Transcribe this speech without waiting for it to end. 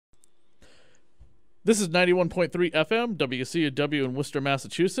This is 91.3 FM, WCW in Worcester,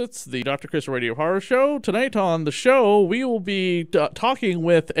 Massachusetts, the Dr. Chris Radio Horror Show. Tonight on the show, we will be talking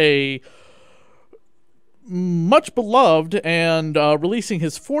with a much beloved and releasing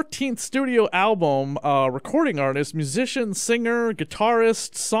his 14th studio album recording artist, musician, singer,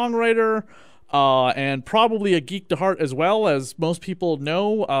 guitarist, songwriter, and probably a geek to heart as well, as most people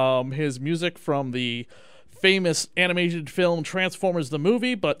know his music from the famous animated film Transformers the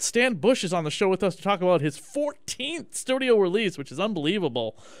movie. But Stan Bush is on the show with us to talk about his 14th studio release, which is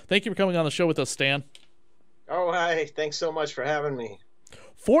unbelievable. Thank you for coming on the show with us, Stan. Oh, hi. Thanks so much for having me.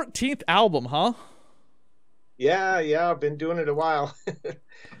 14th album, huh? Yeah, I've been doing it a while.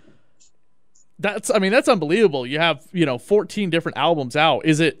 That's unbelievable. You have, 14 different albums out.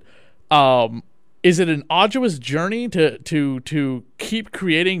 Is it an arduous journey to keep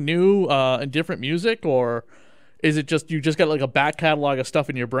creating new and different music, or is it just you just got like a back catalog of stuff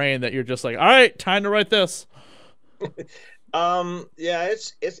in your brain that you're just like, all right, time to write this? Yeah,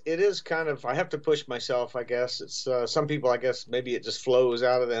 it is kind of, I have to push myself, I guess. It's some people, I guess maybe it just flows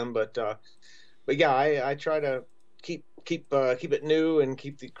out of them, but yeah, I try to keep it new and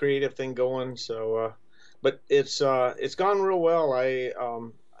keep the creative thing going. So, but it's gone real well. I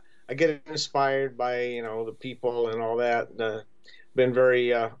get inspired by the people and all that. Been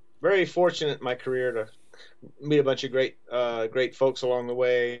very fortunate in my career to meet a bunch of great folks along the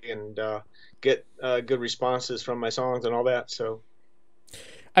way and get good responses from my songs and all that. So,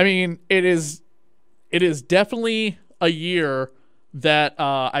 I mean, it is definitely a year that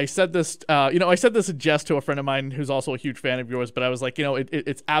I said this, I said this in jest to a friend of mine who's also a huge fan of yours, but I was like,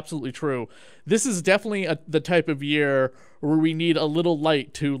 it's absolutely true. This is definitely the type of year where we need a little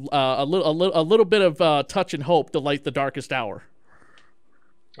light to, a little bit of touch and hope to light the darkest hour.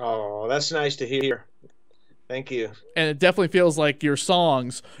 oh, that's nice to hear. Thank you. And it definitely feels like your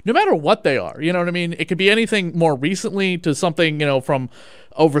songs, no matter what they are, you know what I mean? It could be anything more recently to something, from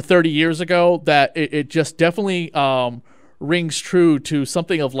over 30 years ago, that it just definitely, rings true to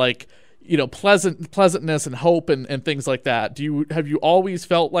something of like, pleasantness and hope and things like that. Have you always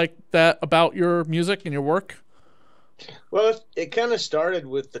felt like that about your music and your work? Well, it kind of started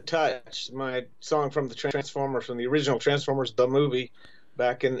with The Touch, my song from the Transformers, from the original Transformers, the movie,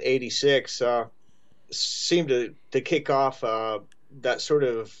 back in '86. Seemed to kick off that sort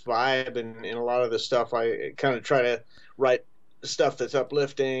of vibe in a lot of the stuff. I kind of try to write stuff that's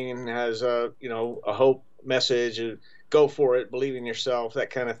uplifting and has a hope message. Go for it, believe in yourself, that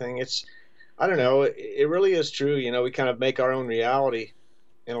kind of thing. I don't know, it really is true. We kind of make our own reality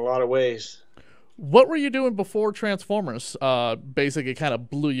in a lot of ways. What were you doing before Transformers basically kind of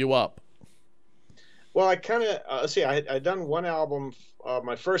blew you up? Well, I kind of see. I'd done one album.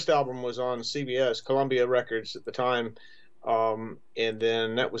 My first album was on CBS, Columbia Records at the time, and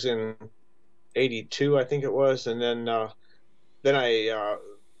then that was in '82, I think it was. And then I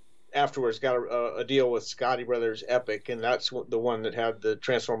afterwards got a deal with Scotty Brothers Epic, and that's the one that had the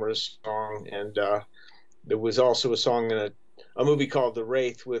Transformers song. And there was also a song in a movie called The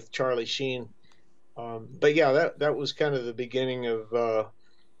Wraith with Charlie Sheen. But yeah, that was kind of the beginning of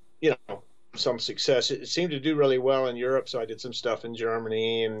you know some success. It seemed to do really well in Europe, so I did some stuff in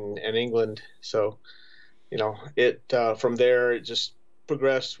Germany and England. So it from there it just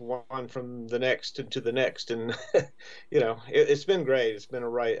progressed one from the next to the next, and it's been great. It's been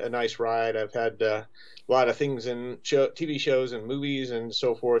a nice ride. I've had a lot of things in TV shows and movies and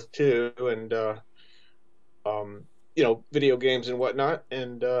so forth too, and video games and whatnot.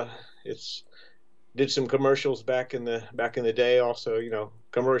 And it's did some commercials back in the day also,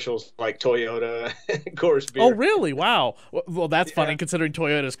 commercials like Toyota, Coors Oh, beer. really? Wow. Well, that's funny Yeah. considering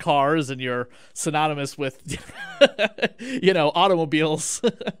Toyota's cars and you're synonymous with, automobiles.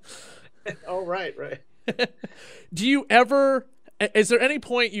 Oh, right. Do you ever, is there any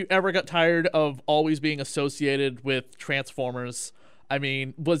point you ever got tired of always being associated with Transformers? I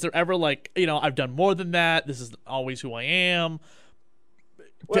mean, was there ever like, I've done more than that. This is always who I am.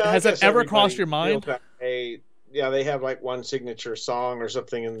 Well, I Has that guess ever crossed everybody your feels mind? that way. Yeah, they have like one signature song or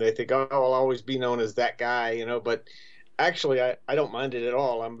something, and they think, "Oh, I'll always be known as that guy." But actually, I don't mind it at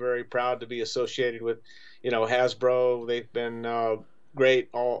all. I'm very proud to be associated with, Hasbro. They've been great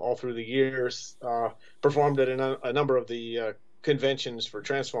all through the years. Performed at a number of the conventions for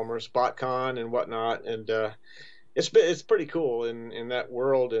Transformers, BotCon and whatnot, and it's pretty cool in that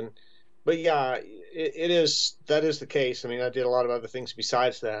world. And but yeah, that is the case. I mean, I did a lot of other things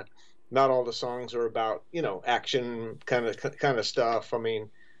besides that. Not all the songs are about action kind of stuff. I mean,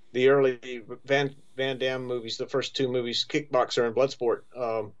 the early Van Damme movies, the first two movies, Kickboxer and Bloodsport.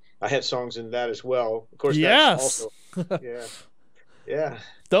 I had songs in that as well. Of course, that's Yes. also yeah. Yeah.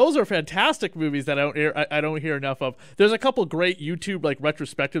 Those are fantastic movies that I don't hear enough of. There's a couple great YouTube like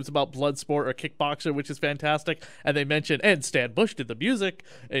retrospectives about Bloodsport or Kickboxer, which is fantastic. And they mention and Stan Bush did the music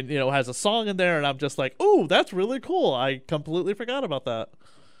and has a song in there, and I'm just like, oh, that's really cool. I completely forgot about that.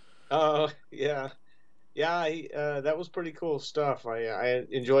 Yeah. Yeah, that was pretty cool stuff. I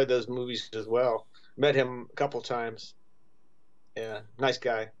enjoyed those movies as well. Met him a couple times. Yeah, nice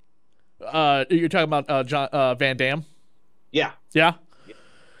guy. You're talking about John Van Damme? Yeah. Yeah. Yeah.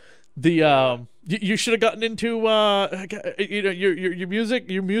 The Yeah. you should have gotten into your music.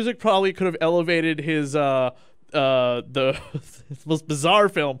 Your music probably could have elevated his the most bizarre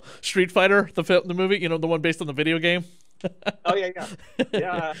film, Street Fighter, the movie, the one based on the video game. Oh yeah, yeah.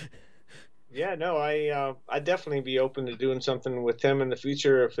 Yeah. Yeah, no, I'd definitely be open to doing something with him in the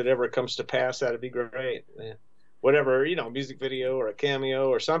future if it ever comes to pass. That'd be great. Yeah. Whatever, music video or a cameo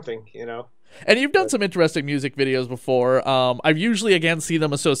or something. And you've done But some interesting music videos before. I've usually again see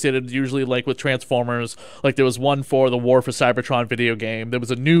them associated usually like with Transformers. Like there was one for the War for Cybertron video game. There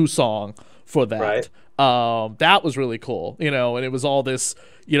was a new song for that. right. That was really cool. And it was all this.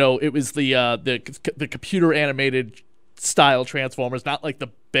 It was the computer animated style Transformers, not like the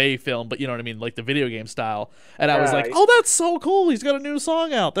Bay film, but you know what I mean, like the video game style. And I was like, Yeah. oh, that's so cool. He's got a new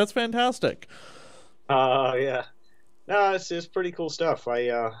song out. That's fantastic. Yeah. No, it's pretty cool stuff.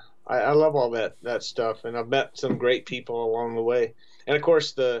 I love all that stuff, and I've met some great people along the way. And of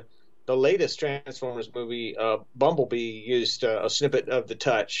course, the latest Transformers movie, Bumblebee, used a snippet of The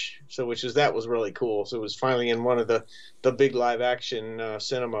Touch, so that was really cool. So it was finally in one of the big live action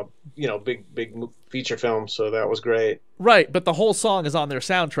cinema, big feature films. So that was great. Right, but the whole song is on their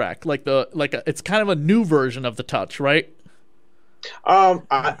soundtrack. It's kind of a new version of The Touch, right?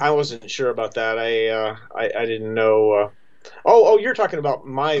 I wasn't sure about that. I didn't know. Oh, you're talking about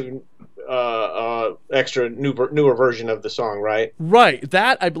my extra newer version of the song, right? Right.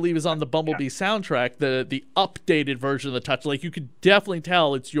 That I believe is on the Yeah. Bumblebee soundtrack, the updated version of The Touch. Like you could definitely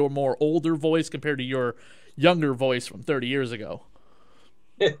tell it's your more older voice compared to your younger voice from 30 years ago.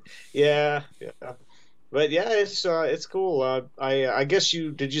 Yeah, yeah. But yeah, it's cool. I guess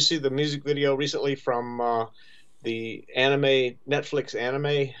did you see the music video recently from the Netflix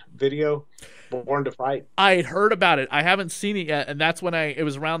anime video, Born to Fight? I had heard about it. I haven't seen it yet, and that's when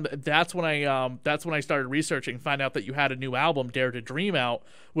that's when I started researching, find out that you had a new album, Dare to Dream, out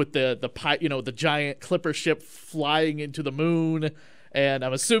with the giant clipper ship flying into the moon, and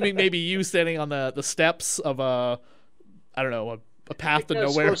I'm assuming maybe you standing on the steps of I don't know, a I path think to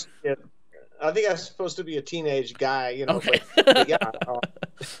that's nowhere. supposed to be I think that's supposed to be a teenage guy. Okay. But yeah,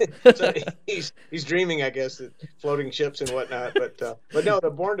 so he's dreaming, I guess, of floating ships and whatnot. But no,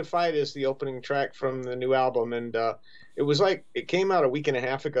 the Born to Fight is the opening track from the new album, and it came out a week and a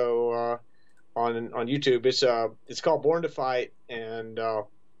half ago on YouTube. It's called Born to Fight, and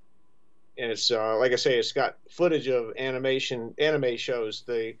it's like I say, it's got footage of anime shows.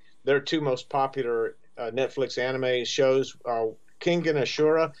 Their two most popular Netflix anime shows. King and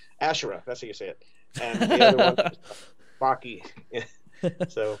Ashura, that's how you say it, and the other one is Baki.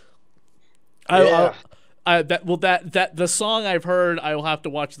 So I, yeah, that the song I've heard, I will have to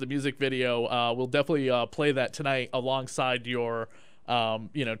watch the music video. We'll definitely play that tonight alongside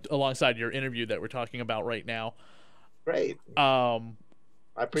alongside your interview that we're talking about right now. great. Um,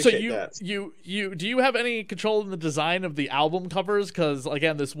 I so appreciate that. you do you have any control in the design of the album covers? Because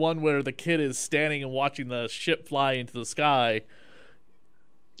again, this one where the kid is standing and watching the ship fly into the sky.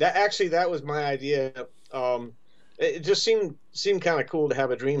 That was my idea. It just seemed kind of cool to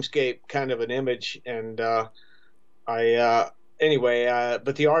have a dreamscape kind of an image, and anyway.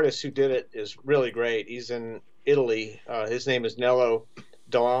 But the artist who did it is really great. He's in Italy. His name is Nello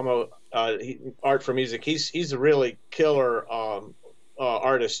Delamo. Art for Music. He's a really killer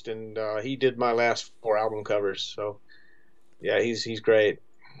artist, and he did my last 4 album covers. So yeah, he's great.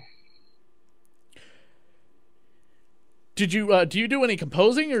 Did you do you do any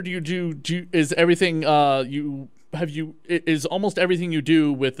composing, or is everything is almost everything you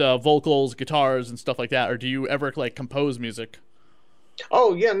do with vocals, guitars, and stuff like that, or do you ever like compose music?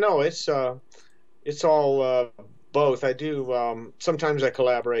 Oh yeah, no, it's all both. I do. Sometimes I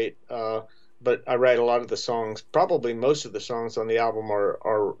collaborate, but I write a lot of the songs. Probably most of the songs on the album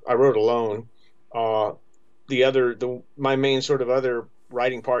are I wrote alone. Uh, my main sort of other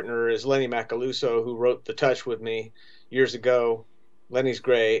writing partner is Lenny Macaluso, who wrote The Touch with me years ago. Lenny's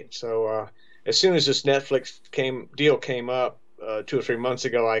great. So as soon as this Netflix deal came up 2 or 3 months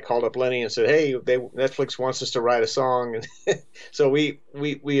ago, I called up Lenny and said, "Hey, Netflix wants us to write a song," and so we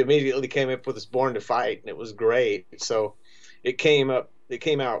immediately came up with this "Born to Fight," and it was great. So it came up it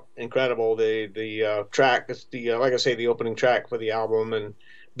came out incredible. The track, it's the like I say, the opening track for the album, and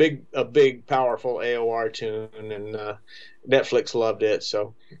a big powerful AOR tune, and Netflix loved it.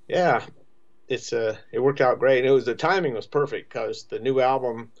 So yeah, it worked out great. And the timing was perfect because the new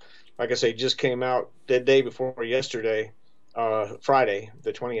album, like I say, just came out the day before yesterday, Friday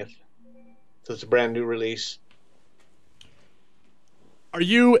the 20th. So it's a brand new release. Are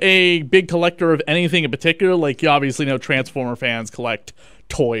you a big collector of anything in particular? Like, you obviously know Transformer fans collect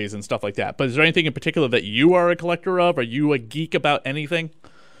toys and stuff like that, but is there anything in particular that you are a collector of? Are you a geek about anything?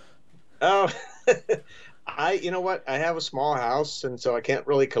 Oh, you know what? I have a small house, and so I can't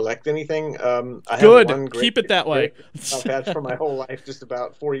really collect anything. I have Good. one great Keep it that way. I've had for my whole life, just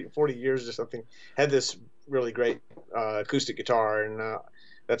about 40 years or something. Had this really great acoustic guitar, and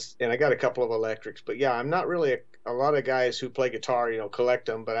and I got a couple of electrics. But yeah, I'm not really a lot of guys who play guitar, collect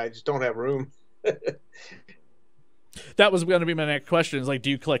them, but I just don't have room. That was going to be my next question. Is like, do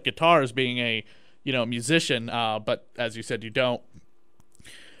you collect guitars, being a musician? But as you said, you don't.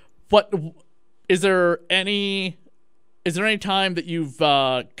 What is there any time that you've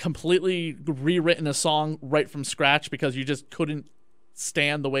completely rewritten a song right from scratch because you just couldn't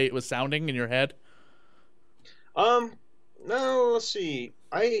stand the way it was sounding in your head? No, let's see.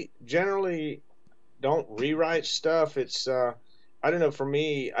 I generally don't rewrite stuff. It's I don't know, for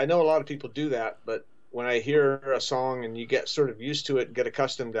me, I know a lot of people do that, but when I hear a song and you get sort of used to it and get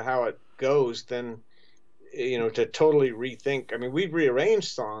accustomed to how it goes, then to totally rethink. I mean, we've rearranged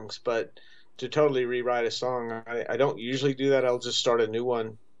songs, but to totally rewrite a song, I don't usually do that. I'll just start a new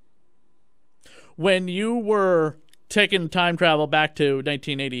one. When you were taking time travel back to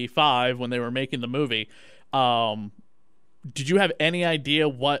 1985 when they were making the movie, did you have any idea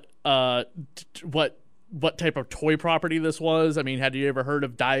what type of toy property this was? I mean, had you ever heard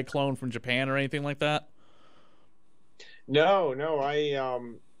of Diaclone from Japan or anything like that? No.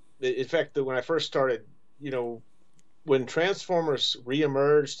 In fact, when I first started, when Transformers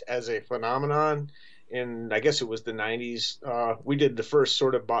reemerged as a phenomenon, and I guess it was the 90s, we did the first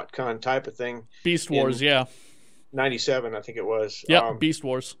sort of BotCon type of thing. Beast Wars, yeah. 97, I think it was. Yeah, Beast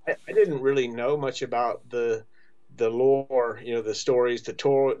Wars. I didn't really know much about the lore, the stories, the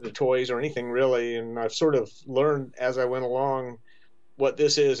toys, or anything really, and I've sort of learned as I went along what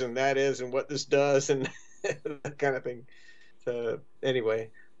this is and that is and what this does and that kind of thing. Anyway,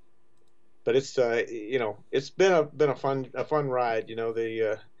 but it's it's been a fun ride.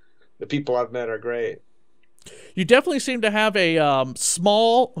 The people I've met are great. You definitely seem to have a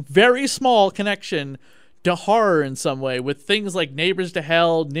very small connection to horror in some way, with things like Neighbors to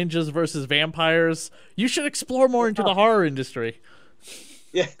Hell, Ninjas versus Vampires. You should explore more into the horror industry.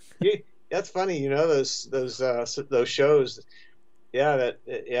 Yeah, that's funny. Those shows. Yeah,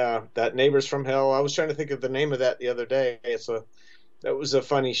 that Neighbors from Hell. I was trying to think of the name of that the other day. That was a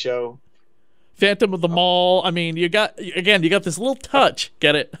funny show. Phantom of the Mall. I mean, you got this little touch,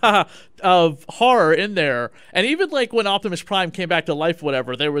 get it, of horror in there. And even like when Optimus Prime came back to life,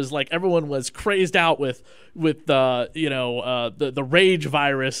 whatever, there was like everyone was crazed out with the rage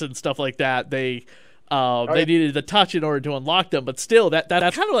virus and stuff like that. They needed the touch in order to unlock them, but still, that's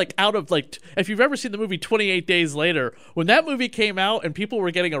kind of like out of like, if you've ever seen the movie 28 Days Later, when that movie came out and people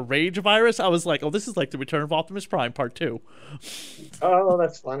were getting a rage virus, I was like, oh, this is like the Return of Optimus Prime Part 2. Oh,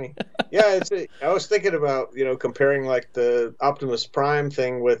 that's funny. Yeah, I was thinking about comparing like the Optimus Prime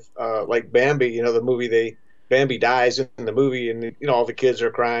thing with like Bambi. The movie Bambi dies in the movie, and all the kids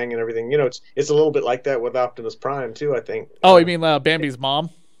are crying and everything. It's a little bit like that with Optimus Prime too, I think. Oh, you mean Bambi's mom?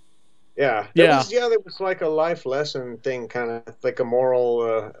 Yeah. There was like a life lesson thing, kind of like a moral,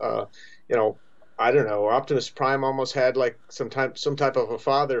 I don't know. Optimus Prime almost had like some type of a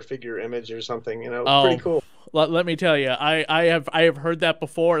father figure image or something, pretty cool. Let me tell you, I have heard that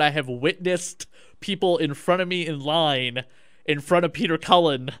before, and I have witnessed people in front of me in line in front of Peter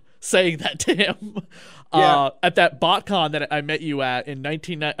Cullen saying that to him. Yeah. At that BotCon that I met you at in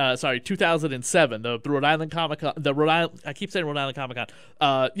 2007, the Rhode Island Comic Con, I keep saying Rhode Island Comic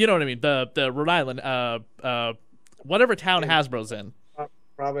Con. You know what I mean? The Rhode Island, whatever town Hasbro's in.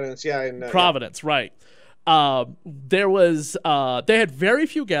 Providence, yeah. Providence, right. There was they had very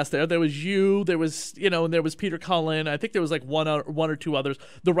few guests there. There was you, there was and there was Peter Cullen. I think there was like one or two others.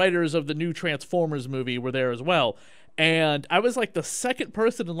 The writers of the new Transformers movie were there as well. And I was like the second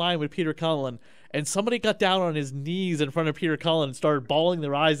person in line with Peter Cullen, and somebody got down on his knees in front of Peter Cullen and started bawling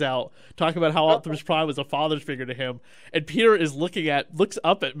their eyes out, talking about how Optimus Prime was a father's figure to him. And Peter looks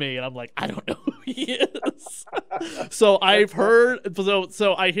up at me, and I'm like, I don't know who he is. So I've heard,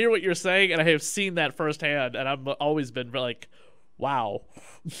 so I hear what you're saying, and I have seen that firsthand, and I've always been like, wow.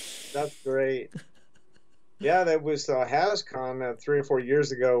 That's great. Yeah, that was HasCon 3 or 4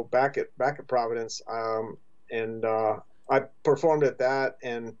 years ago back at Providence, and I performed at that.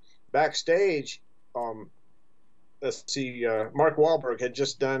 And backstage, um, let's see, Mark Wahlberg had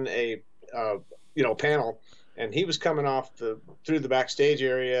just done a uh, panel, and he was coming off the through the backstage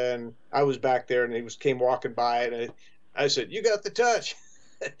area, and I was back there, and he was came walking by, and I said, "You got the touch."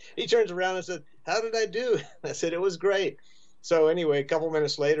 He turns around and said, "How did I do?" I said, "It was great." So anyway, a couple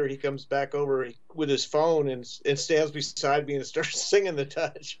minutes later, he comes back over with his phone and stands beside me and starts singing the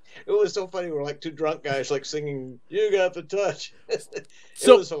touch. It was so funny. We're like two drunk guys, like singing "You Got the Touch." It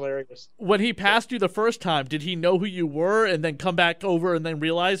So was hilarious. when he So passed you the first time, did he know who you were and then come back over and then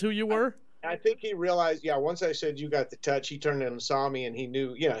realize who you I, were? I think he realized, yeah, once I said "You Got the Touch," he turned and saw me, and he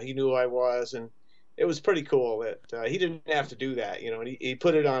knew who I was, and it was pretty cool that he didn't have to do that, and he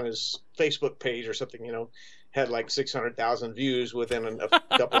put it on his Facebook page or something, had like 600,000 views within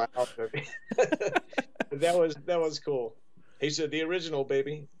a couple of hours. That was cool. He said the original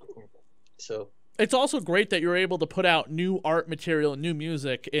baby. So It's also great that you're able to put out new art material and new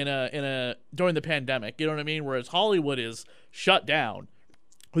music in a during the pandemic. You know what I mean? Whereas Hollywood is shut down,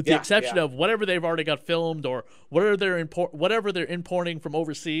 with the yeah, exception yeah. of whatever they've already got filmed or whatever they're importing from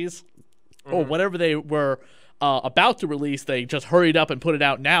overseas, or Hmm. whatever they were about to release. They just hurried up and put it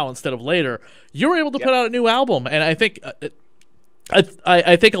out now instead of later. You're able to Yeah. put out a new album, and I think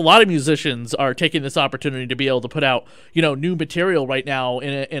I think a lot of musicians are taking this opportunity to be able to put out new material right now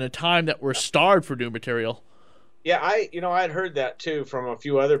in a time that we're starved for new material. Yeah, I'd heard that too from a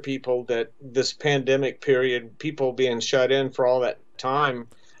few other people that this pandemic period, people being shut in for all that time,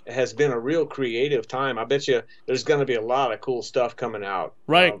 has been a real creative time. I bet you there's going to be a lot of cool stuff coming out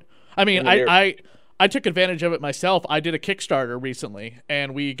Right. I mean, in the I, near. I I took advantage of it myself. I did a Kickstarter recently,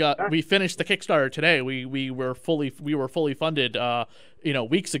 and we finished the Kickstarter today. We were fully funded,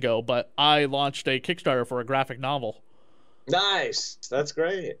 weeks ago. But I launched a Kickstarter for a graphic novel. Nice, that's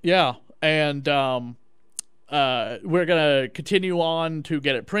great. Yeah, and we're gonna continue on to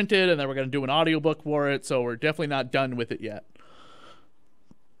get it printed, and then we're gonna do an audiobook for it. So we're definitely not done with it yet.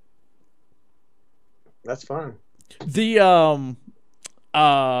 That's fun. The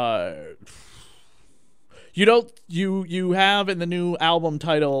uh you have in the new album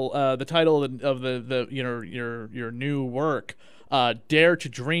title, the title of the your new work, Dare to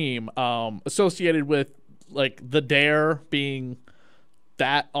Dream, associated with like the Dare being,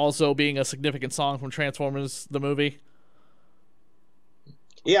 that also being a significant song from Transformers the movie.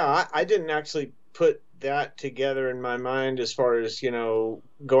 Yeah, I didn't actually put that together in my mind as far as,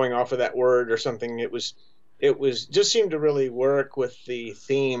 going off of that word or something. It was just seemed to really work with the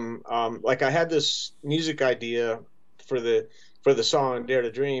theme. Like I had this music idea for the song Dare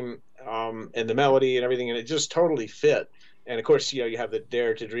to Dream, and the melody and everything, and it just totally fit. And of course, you have the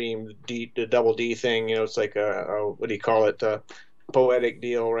Dare to Dream, the double D thing. It's like what do you call it? Poetic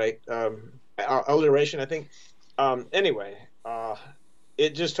deal, right? Alliteration, I think. Anyway, it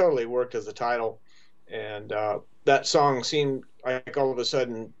just totally worked as the title, and that song seemed like all of a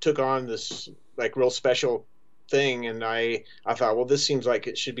sudden took on this like real special thing, and I thought, well, this seems like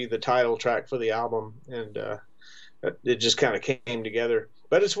it should be the title track for the album, and it just kind of came together.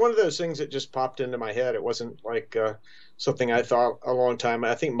 But it's one of those things that just popped into my head. It wasn't like something I thought a long time.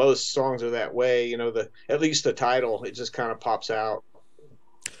 I think most songs are that way. The at least the title, it just kind of pops out.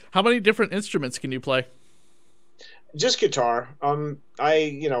 How many different instruments can you play? Just guitar.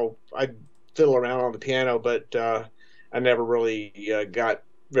 I fiddle around on the piano, but I never really got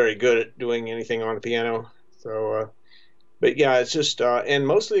very good at doing anything on the piano. So, but yeah, it's just and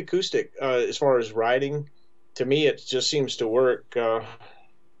mostly acoustic as far as writing. To me, it just seems to work.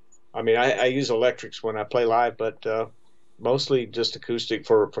 I mean, I use electrics when I play live, but mostly just acoustic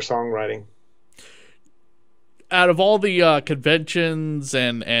for songwriting. Out of all the conventions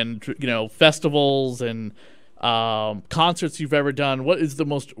and festivals and concerts you've ever done, what is the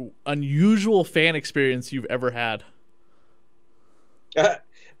most unusual fan experience you've ever had?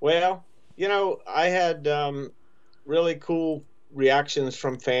 Well, I had really cool reactions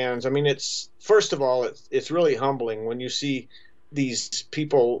from fans. I mean, it's first of all, it's really humbling when you see these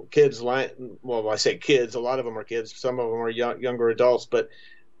people, kids, well, I say kids, a lot of them are kids, some of them are younger adults, but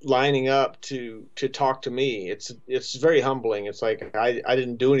lining up to talk to me. It's very humbling. It's like I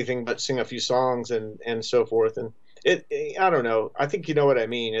didn't do anything but sing a few songs and so forth, and I don't know. I think you know what I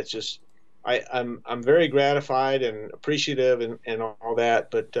mean. It's just I'm very gratified and appreciative and all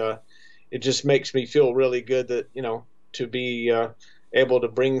that, but it just makes me feel really good that to be able to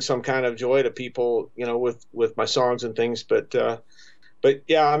bring some kind of joy to people, with my songs and things. But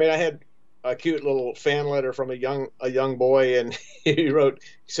yeah, I mean, I had a cute little fan letter from a young boy, and he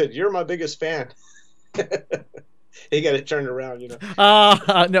said, "You're my biggest fan." You got to turn it around, you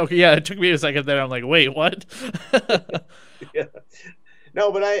know. No, yeah, it took me a second there. I'm like, wait, what? Yeah.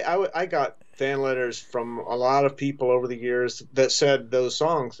 No, but I got fan letters from a lot of people over the years that said those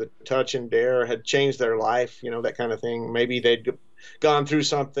songs, that Touch and Dare, had changed their life, you know, that kind of thing. Maybe they'd gone through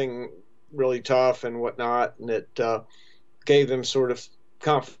something really tough and whatnot, and it gave them sort of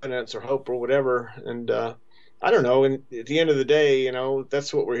confidence or hope or whatever. And I don't know. And at the end of the day, you know,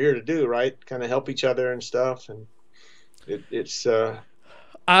 that's what we're here to do, right? Kind of help each other and stuff. And it's I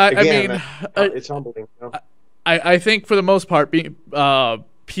again, mean, it's humbling. You know? I think for the most part,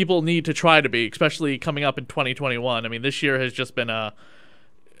 people need to try to be, especially coming up in 2021. I mean, this year has just been Yeah.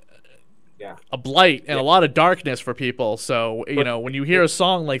 a blight and Yeah. a lot of darkness for people. So, you know, when you hear a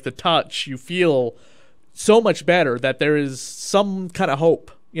song like The Touch, you feel so much better that there is some kind of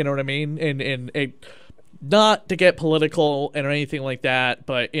hope. You know what I mean? And it, not to get political and or anything like that,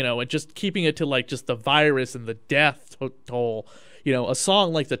 but you know, and just keeping it to like just the virus and the death toll. You know, a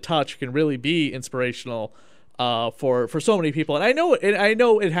song like The Touch can really be inspirational for so many people, and I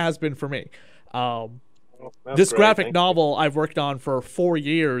know it has been for me. Well, that's This great. graphic Thank you. novel I've worked on for 4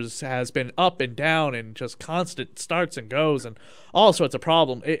 years has been up and down and just constant starts and goes and all sorts of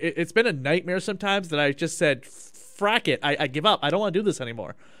problems. It's been a nightmare sometimes that I just said, frack it, I give up. I don't want to do this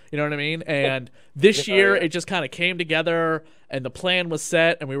anymore. You know what I mean? And this Yeah, year yeah. it just kind of came together and the plan was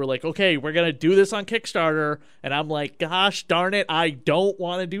set and we were like, okay, we're going to do this on Kickstarter. And I'm like, gosh darn it, I don't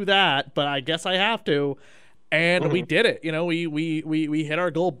want to do that, but I guess I have to. And we Mhm. did it. You know, we hit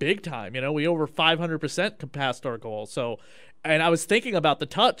our goal big time. You know, we over 500% passed our goal. So, and I was thinking about The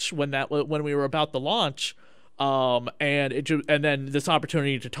Touch when we were about to launch, and then this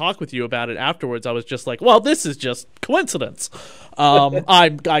opportunity to talk with you about it afterwards. I was just like, well, this is just coincidence. I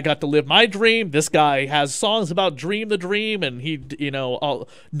got to live my dream. This guy has songs about Dream the Dream, and he, you know,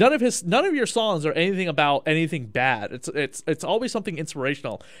 none of your songs are anything about anything bad. It's always something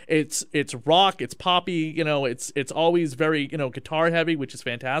inspirational. It's rock, it's poppy, you know, it's always very, you know, guitar heavy, which is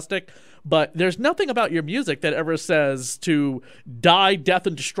fantastic. But there's nothing about your music that ever says to die, death,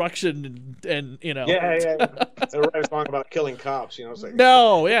 and destruction, and you know. Yeah, yeah, yeah. I write a song about killing cops. You know, it's like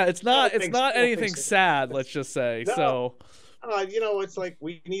No, yeah, it's not. It's things, not little anything things. sad. Let's just say. No, So, you know, it's like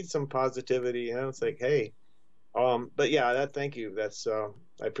we need some positivity. You know, it's like, hey, but yeah, that. Thank you. That's I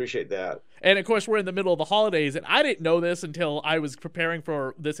appreciate that. and of course, we're in the middle of the holidays, and I didn't know this until I was preparing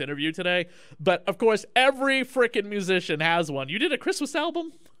for this interview today. But of course, every freaking musician has one. You did a Christmas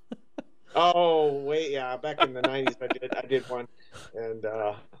album? Oh, wait, yeah, back in the '90s, I did one, and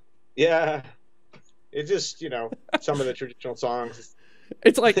yeah, it just, you know, some of the traditional songs.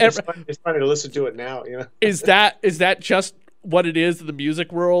 It's like It's funny to listen to it now. You know. is that just what it is in the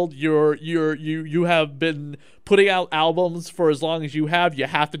music world? You have been putting out albums for as long as you have. You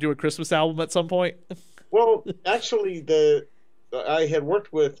have to do a Christmas album at some point. Well, actually, I had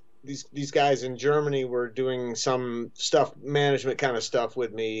worked with these guys in Germany were doing some stuff, management kind of stuff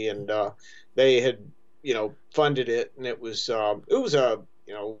with me, and they had, you know, funded it, and it was a,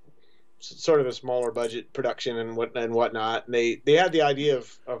 you know, sort of a smaller budget production and whatnot. And they had the idea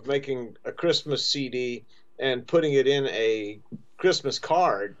of making a Christmas CD and putting it in a Christmas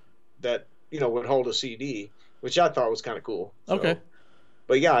card that, you know, would hold a CD, which I thought was kind of cool. So, Okay.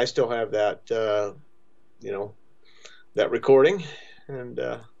 but yeah, I still have that, you know, that recording, and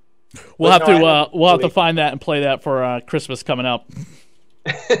We'll but have no, I to don't we'll have to really. find that and play that for Christmas coming up.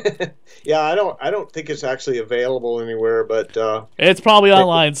 Yeah, I don't think it's actually available anywhere, but It's probably maybe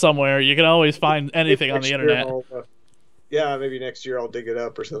online somewhere. You can always find anything on the next year internet. yeah, maybe next year I'll dig it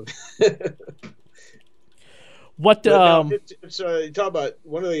up or something. What But no, it's you talk about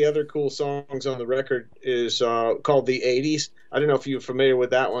one of the other cool songs on the record is called "The '80s." I don't know if you're familiar with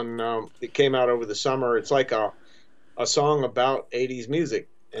that one. It came out over the summer. It's like a song about '80s music,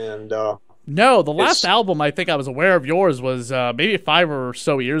 and No, the last it's album I think I was aware of yours was maybe 5 or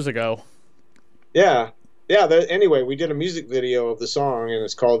so years ago. yeah, yeah. Anyway, we did a music video of the song, and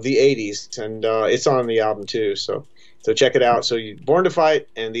it's called "The '80s," and it's on the album too. So check it out. So you Born to Fight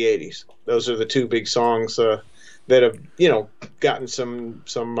and "The '80s." Those are the two big songs that have, you know, gotten some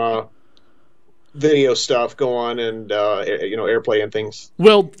video stuff going, and you know, airplay and things.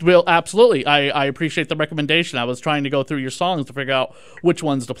 Will absolutely. I appreciate the recommendation. I was trying to go through your songs to figure out which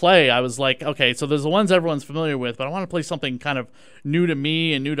ones to play. I was like, okay, so there's the ones everyone's familiar with, but I want to play something kind of new to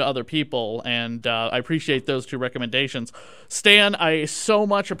me and new to other people. And I appreciate those two recommendations. Stan, I so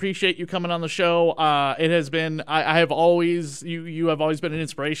much appreciate you coming on the show. It has been I have always you have always been an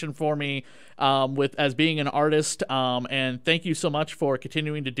inspiration for me with as being an artist. And thank you so much for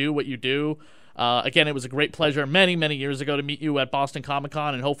continuing to do what you do. Again, it was a great pleasure many, many years ago to meet you at Boston Comic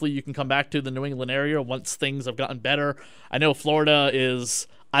Con, and hopefully you can come back to the New England area once things have gotten better. I know Florida is.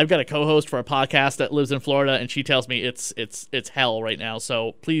 I've got a co-host for a podcast that lives in Florida, and she tells me it's hell right now.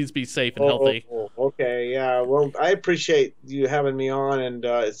 So please be safe and healthy. Okay, yeah. Well, I appreciate you having me on, and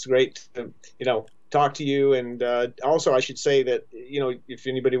it's great to talk to you. And also, I should say that if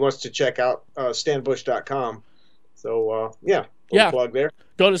anybody wants to check out stanbush.com, so yeah, plug there.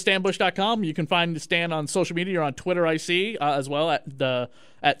 Go to stanbush.com. You can find Stan on social media or on Twitter. I see as well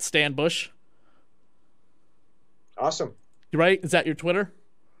at Stan Bush. Awesome. Right? Is that your Twitter?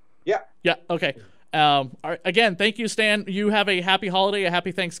 Yeah. Yeah. Okay. All right, again, thank you, Stan. You have a happy holiday, a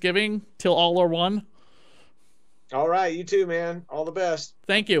happy Thanksgiving till all are one. All right. You too, man. All the best.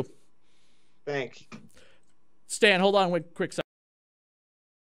 Thank you. Thanks. Stan, hold on a quick second.